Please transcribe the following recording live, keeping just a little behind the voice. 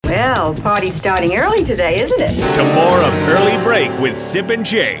Well, party's starting early today, isn't it? To more of Early Break with Sip and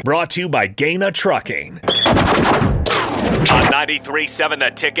Jay, brought to you by Gaina Trucking. On 93.7 The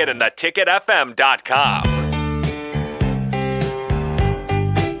Ticket and theticketfm.com.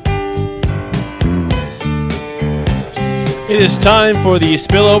 It is time for the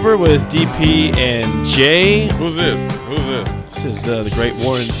Spillover with DP and Jay. Who's this? This is the great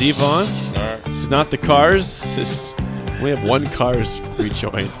Warren Zevon. All right. This is not the Cars. We have one Cars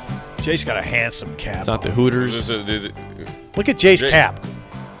rejoin. Jay's got a handsome cap. It's not the Hooters. Look at Jay's cap.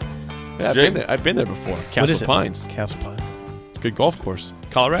 Yeah, I've been there before. Castle Pines. Castle Pines. It's a good golf course.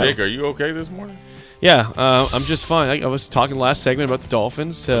 Colorado. Jake, are you okay this morning? Yeah, I'm just fine. I was talking last segment about the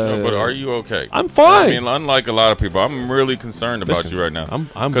Dolphins. No, but are you okay? I'm fine. I mean, unlike a lot of people, I'm really concerned about you right now.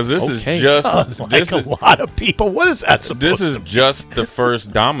 I'm because this okay. is just a lot of people. What is that supposed This to is be? just the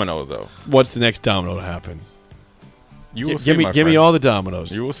first domino, though. What's the next domino to happen? You will see, give me all the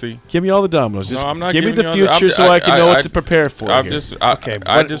dominoes. You will see. Give me all the dominoes. Just no, I'm not give me giving the you future so I can know what to prepare for. I here.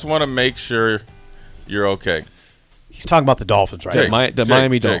 just want to make sure you're okay. He's talking about the Dolphins, right? Jake,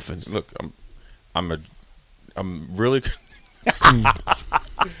 Miami Dolphins. Look, I'm really.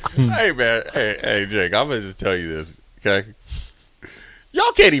 Hey man, hey Jake, I'm gonna just tell you this, okay?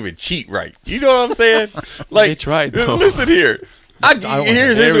 Y'all can't even cheat right. You know what I'm saying? Like, they tried. Though. Listen here. Here's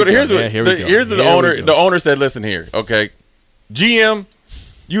the owner said, listen here, okay? GM,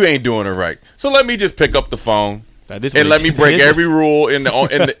 you ain't doing it right. So let me just pick up the phone and let me break every rule.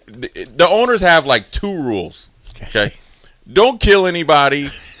 The owners have like 2 rules, okay? Don't kill anybody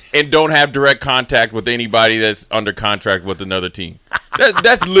and don't have direct contact with anybody that's under contract with another team.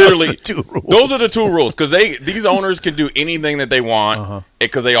 That's literally those are the 2 rules because these owners can do anything that they want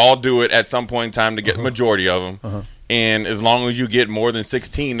because they all do it at some point in time to get the majority of them. And as long as you get more than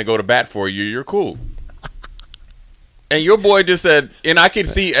 16 to go to bat for you, you're cool. And your boy just said, and I could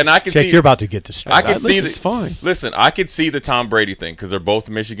see, Jake, you're about to get distracted. I could see it's fine. Listen, I could see the Tom Brady thing because they're both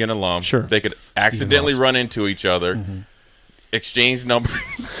Michigan alums. Sure, they could accidentally run into each other, exchange numbers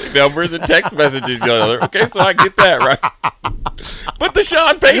and text messages each other. Okay, so I get that right. But the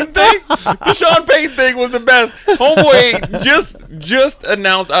Sean Payton thing was the best. Homeboy just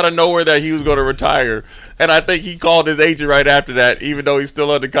announced out of nowhere that he was going to retire. And I think he called his agent right after that, even though he's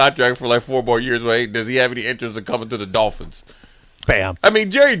still under contract for like 4 more years. Well, hey, does he have any interest in coming to the Dolphins? Bam. I mean,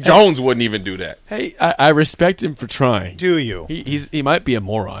 Jerry Jones wouldn't even do that. Hey, I respect him for trying. Do you? He might be a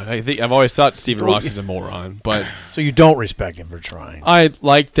moron. I've always thought Stephen Ross is a moron, but so you don't respect him for trying. I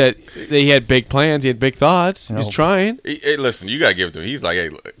like that he had big plans. He had big thoughts. He's trying. Hey, listen, you gotta give it to him. He's like, hey,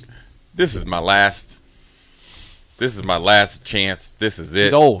 look, this is my last chance. This is it.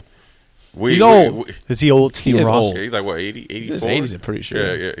 He's old. He's old. Is he old? Stephen Ross? Old. Yeah, he's like what, 80, 84? He's in his 80s, I'm pretty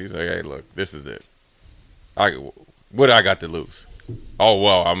sure. Yeah. He's like, hey, look, this is it. What I got to lose? Oh,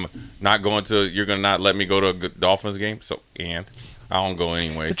 well, I'm not going to – you're going to not let me go to a Dolphins game? And I don't go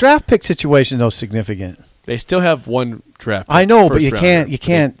anyways. The draft pick situation, though, is significant. They still have one draft pick. I know, but you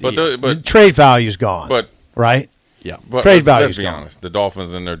can't – But trade value's gone, right? Yeah. But trade value's gone. Let's be honest. The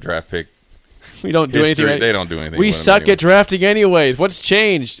Dolphins and their draft pick – we don't do anything. They don't do anything. We suck at drafting anyways. What's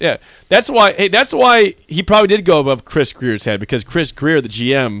changed? Yeah, that's why he probably did go above Chris Greer's head because Chris Greer, the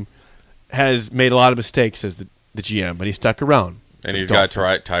GM, has made a lot of mistakes as the GM, but he stuck around. And he's got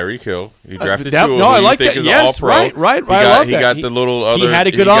Tyreek Hill. He drafted 2 of them. I like that. Yes, right. I love that. He got the little other. He had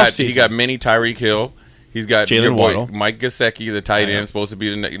a good offseason. He got mini Tyreek Hill. He's got Jalen Waddle. Mike Gesicki, the tight end, supposed to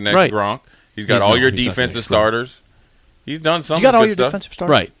be the next Gronk. He's got all your defensive starters. He's done some. You got all your stuff. defensive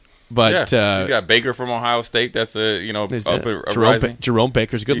starters, right? But he's got Baker from Ohio State. That's Jerome Baker's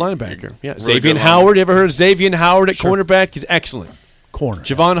a good linebacker. Yeah, really Xavier Howard. You ever heard of Xavier Howard at cornerback? He's excellent.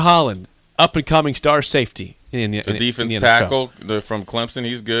 Javon Holland, up and coming star safety. The defense tackle from Clemson,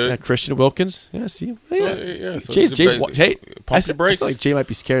 he's good. Yeah, Christian Wilkins. Yeah, see. Jay, pump the brakes. I feel like Jay might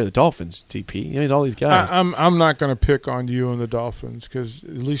be scared of the Dolphins, TP. He's all these guys. I'm not going to pick on you and the Dolphins because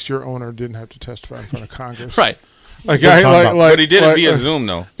at least your owner didn't have to testify in front of Congress. Right. But he did it via Zoom,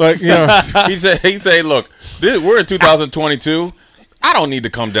 though. Like, you know, he said, look, we're in 2022. I don't need to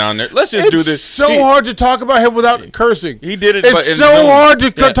come down there. Let's just do this. It's so hard to talk about him without cursing. He did it. It's so hard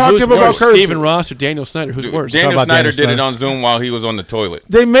to talk to him about cursing. Stephen Ross or Daniel Snyder? Who's worse? Daniel Snyder did it on Zoom while he was on the toilet.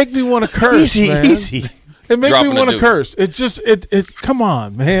 They make me want to curse, man. Easy. They make me want to curse. It's just it. Come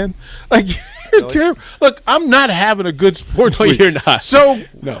on, man. Like, look, I'm not having a good sports week. You're not. So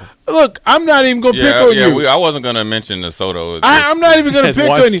no. Look, I'm not even going to pick on you. I wasn't going to mention the Soto. I'm not even going to pick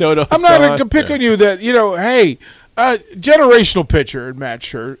on you. I'm not going to pick on you that, hey, generational pitcher in Matt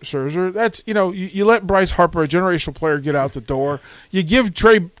Scherzer. That's you let Bryce Harper, a generational player, get out the door. You give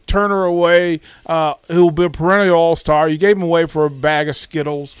Trey Turner away, who will be a perennial all-star. You gave him away for a bag of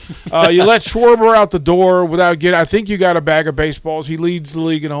Skittles. You let Schwarber out the door without getting. I think you got a bag of baseballs. He leads the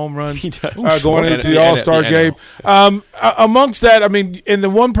league in home runs going into the All-Star game. Amongst that, I mean, and the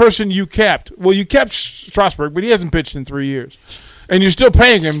one person you kept Strasburg, but he hasn't pitched in 3 years, and you're still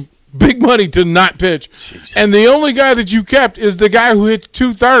paying him big money to not pitch. Jeez. And the only guy that you kept is the guy who hits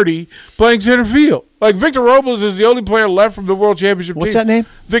 230 playing center field. Like Victor Robles is the only player left from the World Championship team. What's that name?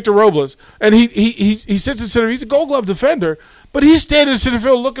 Victor Robles. And he sits in center. He's a Gold Glove defender, but he's standing in center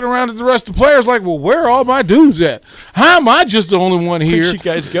field looking around at the rest of the players like, well, where are all my dudes at? How am I just the only one here? Where'd you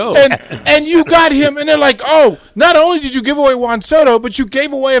guys go? And you got him, and they're like, oh, not only did you give away Juan Soto, but you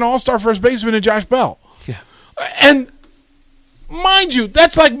gave away an all-star first baseman in Josh Bell. Yeah. And mind you,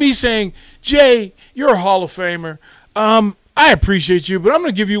 that's like me saying, Jay, you're a Hall of Famer. I appreciate you, but I'm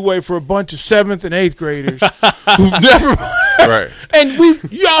going to give you away for a bunch of 7th and 8th graders who've never. Right. And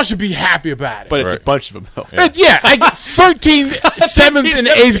y'all should be happy about it. But it's a bunch of them, though. Yeah, I get 13 7th and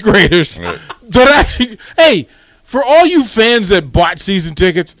 8th graders. Right. That actually, hey, for all you fans that bought season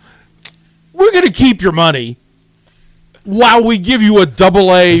tickets, we're going to keep your money while we give you a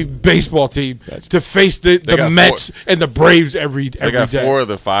AA baseball team to face the Mets and the Braves every day. They got 4 of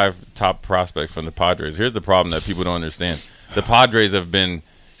the 5 top prospects from the Padres. Here's the problem that people don't understand. The Padres have been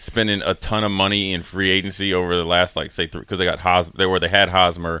spending a ton of money in free agency over the last, because they got they had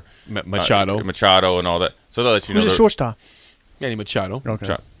Hosmer, Machado, and all that. So they'll let you know. Who's the shortstop? Manny Machado.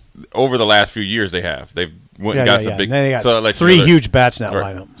 Okay. Over the last few years, they've went and got some big. They got so that 3 huge bats in that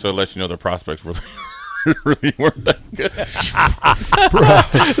lineup. So it lets you know their prospects were. Really weren't that good.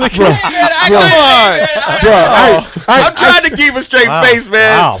 I'm trying to keep a straight face,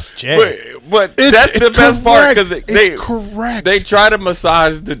 man. Wow, Jay. But that's the best part because they try to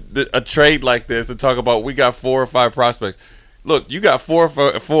massage a trade like this and talk about we got 4 or 5 prospects. Look, you got 4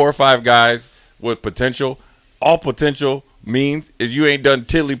 or 5 guys with potential. All potential means is you ain't done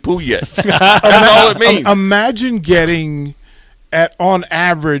tiddly poo yet. That's all it means. Imagine getting on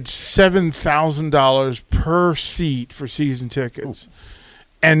average $7,000 per seat for season tickets.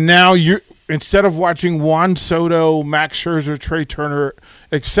 And now instead of watching Juan Soto, Max Scherzer, Trey Turner,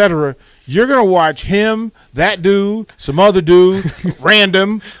 etc., you're going to watch him, that dude, some other dude,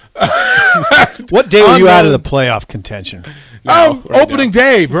 random. What day were you out of the playoff contention? Opening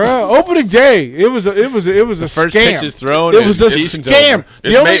day, bro. Opening day. It was a first scam. pitch is thrown. It was a scam.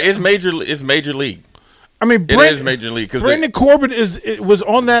 It's major league. I mean, it is major league. Brandon Corbin was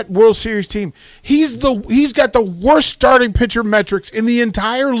on that World Series team. He's got the worst starting pitcher metrics in the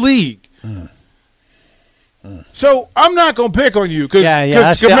entire league. So I'm not going to pick on you because I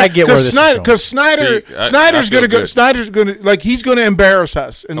get where this is going. Because Snyder's going to go. Snyder's going to he's going to embarrass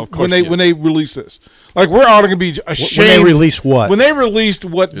us when they release this. Like we're all going to be ashamed. When they release what? When they released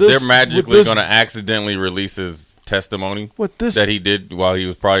what they're magically going to accidentally release his testimony that he did while he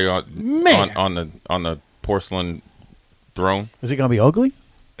was probably on the porcelain throne. Is it going to be ugly?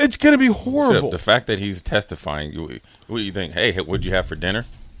 It's going to be horrible. Except the fact that he's testifying, what do you think? Hey, what'd you have for dinner?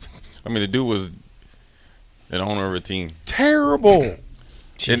 I mean, the dude was an owner of a team. Terrible.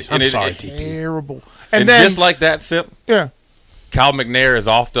 I'm sorry, TP. Terrible. And then, just like that, Sip. Yeah. Cal McNair is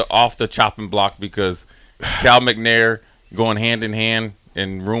off the chopping block because Cal McNair going hand in hand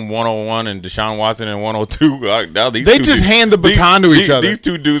in room 101 and Deshaun Watson in 102. Now they just hand the baton to each other. These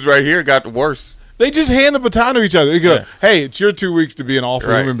 2 dudes right here got worse. They just hand the baton to each other. They go, hey, it's your 2 weeks to be an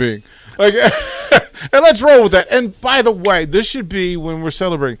awful human being. Like, and let's roll with that. And by the way, this should be when we're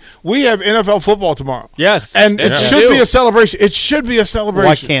celebrating. We have NFL football tomorrow. Yes. And it should be a celebration. It should be a celebration.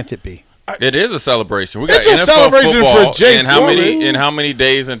 Why can't it be? It is a celebration. We got it's a NFL celebration football for Jay Foreman. And how many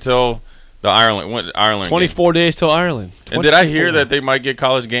days until the Ireland 24 days till Ireland. And did I hear that they might get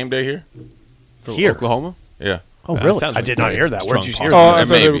college game day here? Here? Oklahoma? Yeah. Oh, really? I did not hear that. Where'd you hear that? I thought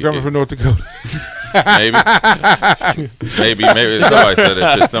they were coming from North Dakota. Maybe somebody said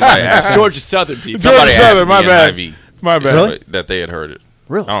it. Somebody asked Georgia Southern team. Georgia Southern, my bad. My bad. Really? That they had heard it.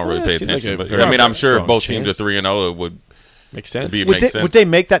 Really? I don't really pay attention. But I mean, I'm sure if both teams are 3-0, it would make sense. Would they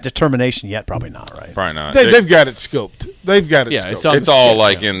make that determination yet? Probably not, right? Probably not. They've got it scoped. They've got it scoped. It's all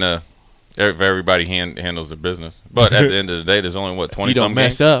like in the if everybody handles their business. But at the end of the day, there's only 20-some games.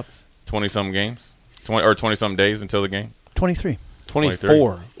 Mess up. 20-some games, 20-some days until the game. 23.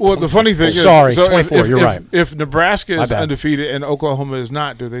 24. Well, the funny thing is, 24. You're right. If Nebraska is undefeated and Oklahoma is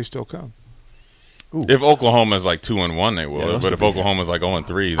not, do they still come? Ooh. If Oklahoma is like 2-1, they will. But if Oklahoma is like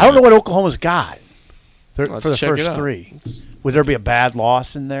 0-3, I don't know what Oklahoma's got for the first it 3. Would there be a bad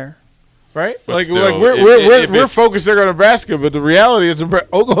loss in there? Right? Like we're focused there on Nebraska, but the reality is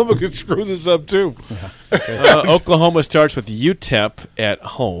Oklahoma could screw this up too. Oklahoma starts with UTEP at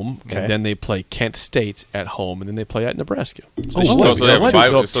home, and then they play Kent State at home, and then they play at Nebraska. So they have a bye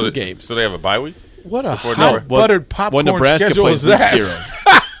week. So they have a bye week. What a hot buttered popcorn schedule is that?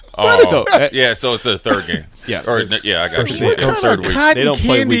 So it's a third game. I got you. What kind of cotton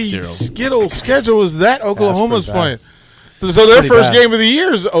candy Skittle schedule is that Oklahoma's playing? So their first game of the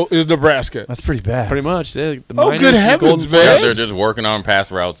year is Nebraska. That's pretty bad. Pretty much. Good heavens, man. They're just working on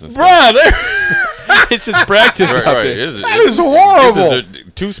pass routes and stuff. Bruh, it's just practice out there. That is horrible. This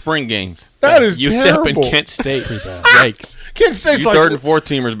is 2 spring games. That is UTEP terrible. and Kent State. Yikes. Kent State's like third and fourth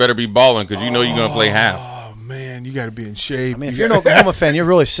teamers better be balling because you know you're going to play half. Oh, man, you got to be in shape. I mean, if you're an Oklahoma fan, you're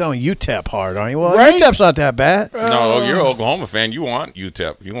really selling UTEP hard, aren't you? Well, UTEP's not that bad. No, you're an Oklahoma fan. You want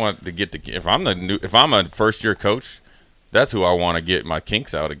UTEP. You want to get if I'm a first-year coach, that's who I want to get my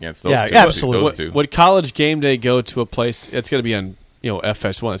kinks out against. Those two. Absolutely. Those two. Would College Game Day go to a place? It's going to be on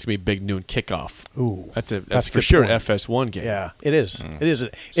FS1. It's going to be big noon kickoff. Ooh, that's for sure an FS1 game. Yeah, it is. It is.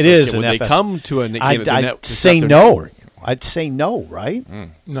 It is. When they come to a game, I'd say no. I'd say no. Right?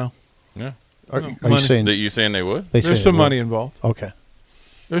 No. Yeah. Are you saying? You saying they would? There's some money involved. Okay.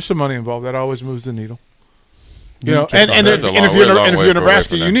 There's some money involved. That always moves the needle. If you're in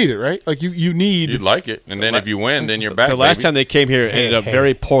Nebraska, you need it, right? Like you need. You'd like it, and then if you win, then you're back. The last time they came here, it ended up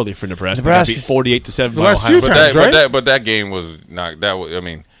very poorly for Nebraska. They beat 48-7. The last few times, right? But that game was not. That was. I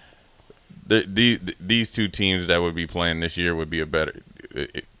mean, these two teams that would be playing this year would be a better,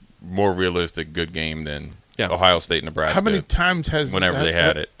 more realistic, good game than Ohio State, Nebraska. How many times has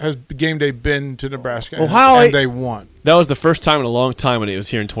game day been to Nebraska? And they won. That was the first time in a long time when it was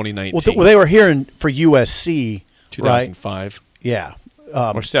here in 2019. Well, they were here for USC. 2005. Right? Yeah.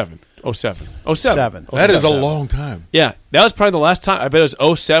 Or 7. 07. That is a long time. Yeah. That was probably the last time. I bet it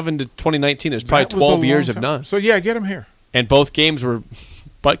was 07 to 2019. There's probably 12 years of none. So, get them here. And both games were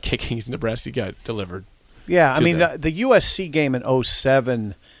butt kickings. Nebraska got delivered. Yeah. I mean, the USC game in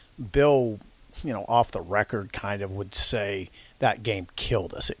 07, Bill, off the record kind of would say that game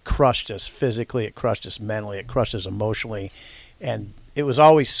killed us. It crushed us physically. It crushed us mentally. It crushed us emotionally. And it was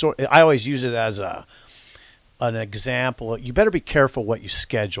always I always use it as an example. You better be careful what you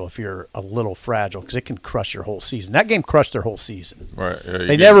schedule if you're a little fragile because it can crush your whole season. That game crushed their whole season. Right.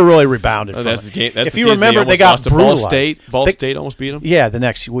 They never really rebounded from it. If you remember, they got brutalized. Ball State almost beat them. Yeah, the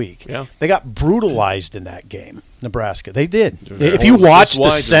next week. Yeah. They got brutalized in that game, Nebraska. They did. If you watch the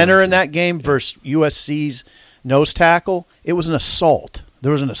center in that game versus USC's nose tackle, it was an assault.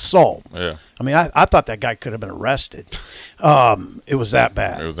 There was an assault. Yeah. I mean, I thought that guy could have been arrested. It was that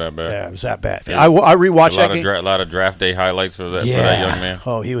bad. It was that bad. Yeah, it was that bad. Yeah. I rewatched that game. A lot of draft day highlights for that young man.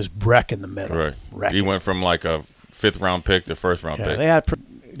 Oh, he was wrecking the middle. Right. Wrecking. He went from like a 5th-round pick to 1st-round pick. They had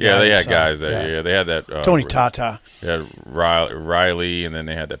guys that. Yeah, they had that. Tony Tata. They had Riley, and then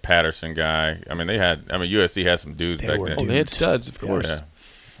they had that Patterson guy. I mean, USC had some dudes back then. Oh, they had studs, of course. Yeah.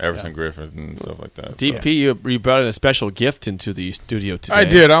 Everson Griffin and stuff like that. DP, you brought in a special gift into the studio today. I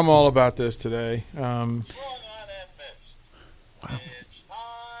did. I'm all about this today. Wow. It's time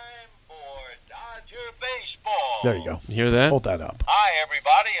for Dodger baseball. There you go. You hear that? Hold that up. Hi,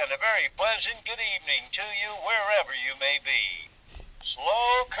 everybody, and a very pleasant good evening to you wherever you may be.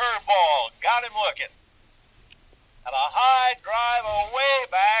 Slow curveball. Got him looking. And a high drive away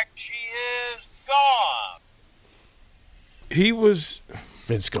back. She is gone. He was...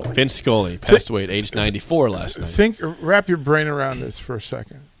 Vince Scully passed away at age 94 last night. Wrap your brain around this for a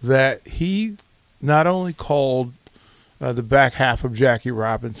second. That he not only called the back half of Jackie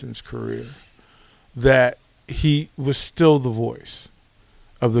Robinson's career, that he was still the voice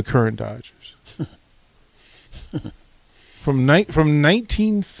of the current Dodgers. From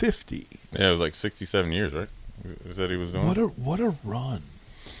 1950. Yeah, it was like 67 years, right? Is that he was doing? What a run.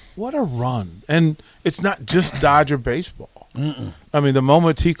 What a run. And it's not just Dodger baseball. Mm-mm. I mean, the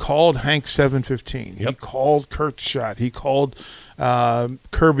moment he called Hank 715, he called Kurt's shot, he called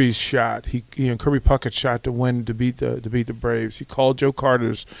Kirby's shot, Kirby Puckett's shot to win to beat the Braves. He called Joe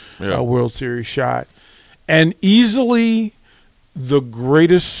Carter's World Series shot, and easily the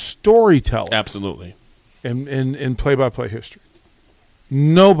greatest storyteller, absolutely, in play-by-play history.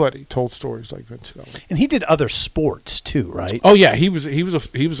 Nobody told stories like Vince Scully. And he did other sports too, right? Oh yeah, he was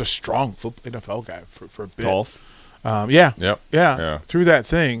a strong NFL guy for a bit. Golf. Yeah. Through that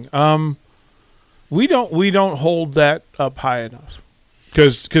thing. We don't hold that up high enough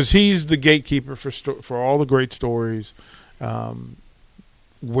because he's the gatekeeper for all the great stories,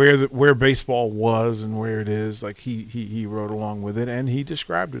 where baseball was and where it is. Like he wrote along with it and he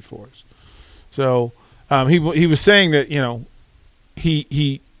described it for us. So he was saying that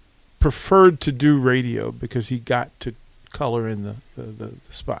he preferred to do radio because he got to color in the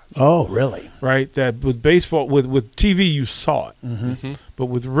spots. Oh, really? Right? That with baseball, with TV, you saw it. Mm-hmm. But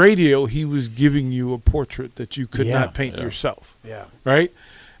with radio, he was giving you a portrait that you could not paint yourself. Yeah. Right?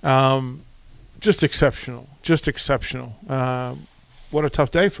 Just exceptional. Just exceptional. What a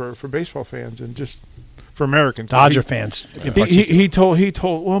tough day for baseball fans and just for Americans. Dodger fans. He told.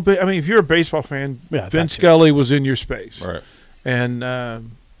 Well, but, I mean, if you're a baseball fan, Vince Scully was in your space, right? And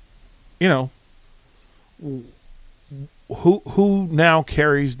who now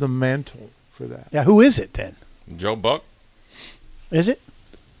carries the mantle for that? Yeah, who is it then? Joe Buck. Is it?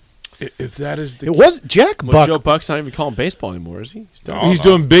 If that is the it was Jack Buck. Joe Buck's not even calling baseball anymore, is he? He's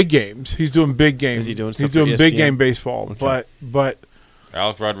doing big games. He's doing big games. Is he doing? He's doing big game baseball. Okay. But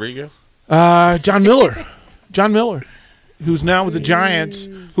Alex Rodriguez. John Miller, who's now with the Giants,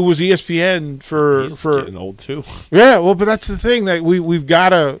 who was ESPN for getting old too. Yeah, well, but that's the thing that we've got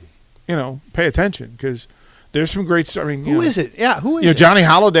to pay attention because there's some great. I mean, who is it? Yeah, who is it? Johnny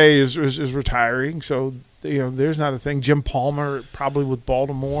Holiday is retiring, so there's not a thing. Jim Palmer probably with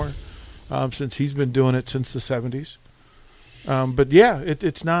Baltimore, since he's been doing it since the 70s. But yeah,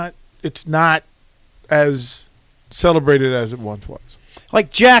 it's not as celebrated as it once was. Like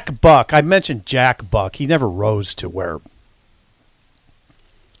Jack Buck. I mentioned Jack Buck. He never rose to where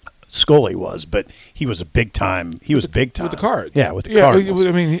Scully was, but he was big time. He was big time with the Cards. Yeah, with the Cardinals.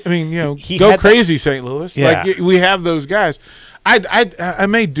 I mean, go crazy, St. Louis. Yeah. Like we have those guys. I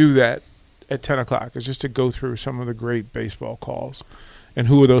may do that at 10 o'clock. It's just to go through some of the great baseball calls, and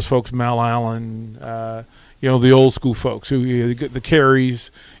who are those folks? Mal Allen, the old school folks who the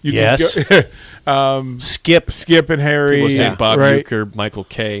Carries. Yes. Skip and Harry. People say Bob Uecker, Michael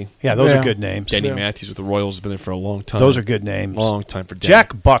Kay. Yeah, those are good names. Denny Matthews with the Royals has been there for a long time. Those are good names. Long time for Denny.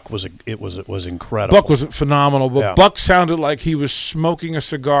 Jack Buck was incredible. Buck was phenomenal, but Buck sounded like he was smoking a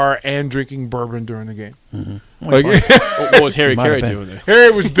cigar and drinking bourbon during the game. Mm-hmm. What was Harry Carey doing there? Harry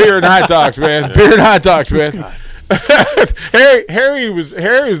was beer and hot dogs, man. Beer and hot dogs, man. Harry was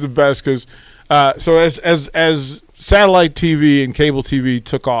the best because so as satellite TV and cable TV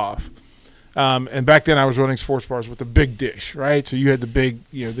took off, and back then I was running sports bars with the big dish, right? So you had the big,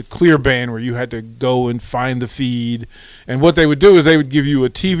 the clear band where you had to go and find the feed, and what they would do is they would give you a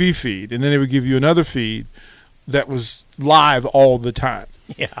TV feed, and then they would give you another feed that was live all the time.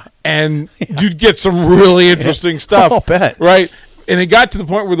 Yeah, and you'd get some really interesting stuff. I'll bet. Right? And it got to the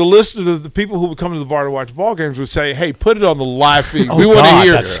point where the listener, the people who would come to the bar to watch ball games would say, "Hey, put it on the live feed. We want to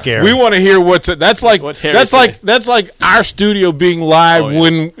hear. That's scary. We want to hear what's it." That's like our studio being live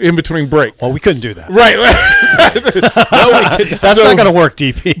when in between break. Well, we couldn't do that. Right. That's not going to work,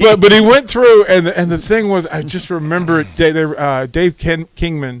 DP. But he went through, and the thing was, I just remember Dave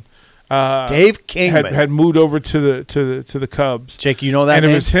Kingman. Dave Kingman had moved over to the Cubs. Jake, you know that and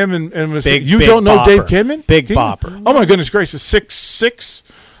name? It was him and it was big, you big don't know bopper. Dave Kingman? Big Kingman? bopper. Oh my goodness gracious, 6'6".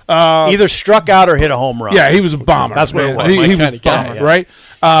 Either struck out or hit a home run. Yeah, he was a bomber. That's what it was. He was a bomber, right?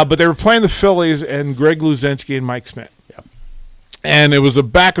 But they were playing the Phillies and Greg Luzinski and Mike Smith. Yep. And it was a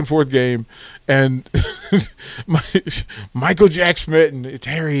back and forth game, and Michael Jack Smith and it's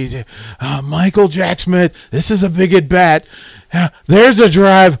Harry. Michael Jack Smith, this is a big at bat. There's a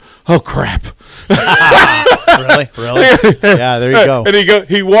drive. Oh crap! Really? Yeah, there you go. And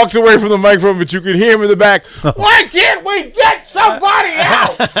he walks away from the microphone, but you can hear him in the back. Why can't we get somebody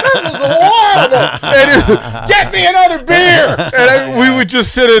out? This is horrible. And get me another beer. And we would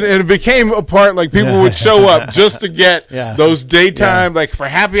just sit in, and it became a part like people would show up just to get those daytime, like for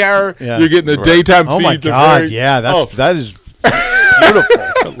happy hour. You're getting the daytime feed. Oh my God! That is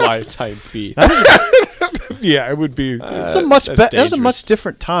beautiful. Lifetime feed. Yeah, it would be. It was a much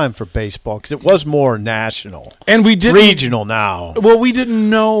different time for baseball because it was more national, and we did regional now. Well, we didn't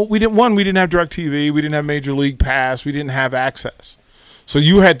know. We didn't have DirecTV. We didn't have Major League Pass. We didn't have access, so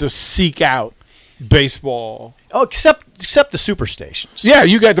you had to seek out baseball. Oh, except the super stations. Yeah,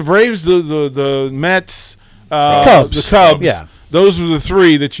 you got the Braves, the Mets, Cubs. The Cubs. Yeah. Those were the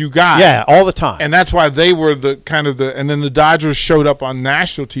three that you got. Yeah, all the time. And that's why they were and then the Dodgers showed up on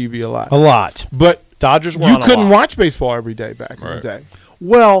national TV a lot. A lot. But Dodgers were you on couldn't a lot. watch baseball every day back in the day.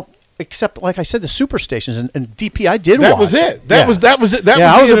 Well, except like I said, the super stations and DP I did that watch. Was it. That was it.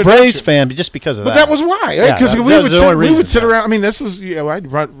 I was a Braves fan just because of that. But that was why. Because we would sit around. I mean, this was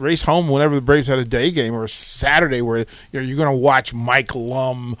I'd race home whenever the Braves had a day game or a Saturday where you're going to watch Mike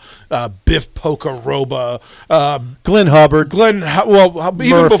Lum, Biff Pocaroba, Glenn Hubbard,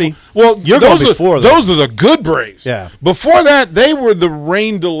 Murphy. Those are the good Braves. Yeah. Before that, they were the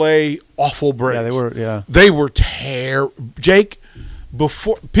rain delay awful Braves. Yeah, they were. Yeah, they were terrible. Jake.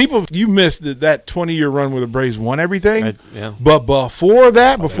 before people, you missed that 20-year run where the Braves won everything. Yeah. But before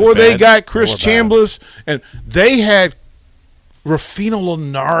they got Chris Chambliss, and they had Rufino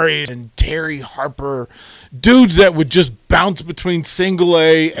Linares and Terry Harper, dudes that would just bounce between single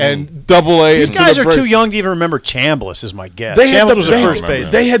A and double A. These guys are too young to even remember Chambliss, is my guess. Chambliss was a first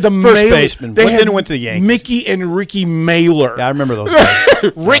baseman. They had the first baseman. Then went to the Yankees. Mickey and Ricky Mailer. Yeah, I remember those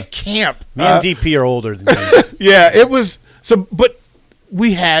guys. Rick Camp. Me and DP are older than you. Yeah, it was so. But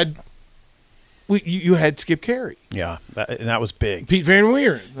you had Skip Carey. Yeah, and that was big. Pete Van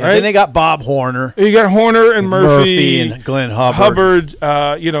Wieren, right? And then they got Bob Horner. You got Horner and Murphy and Glenn Hubbard.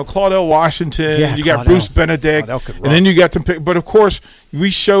 Claudel Washington. Yeah, you got Bruce Benedict. And then you got them. But, of course,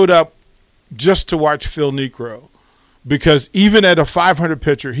 we showed up just to watch Phil Niekro. Because even at a 500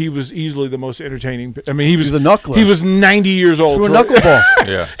 pitcher, he was easily the most entertaining. I mean, he was the knuckler. He was 90 years old. Threw a knuckleball.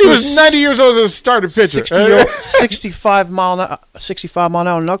 Yeah, he was 90 years old as a starter pitcher. 65 mile an hour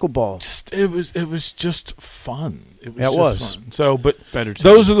knuckleball. It was just fun. It was fun. So, but better times.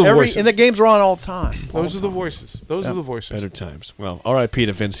 Those are the voices. And the games were on all the time. Those are the voices. Those are the voices. Better times. Well, R.I.P.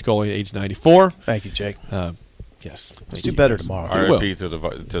 to Vince Scully, age 94. Thank you, Jake. Yes. Let's do better tomorrow. R.I.P. to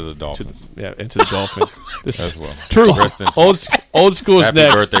the Dolphins. And to the Dolphins. As well. True. Old school's Happy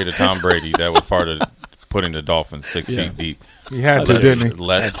next. birthday to Tom Brady. That was part of putting the Dolphins 6 feet deep. He had to, didn't he?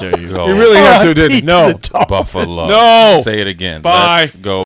 Let's go. He really had to, didn't he? No. Buffalo. No. Say it again. Bye. Let's go.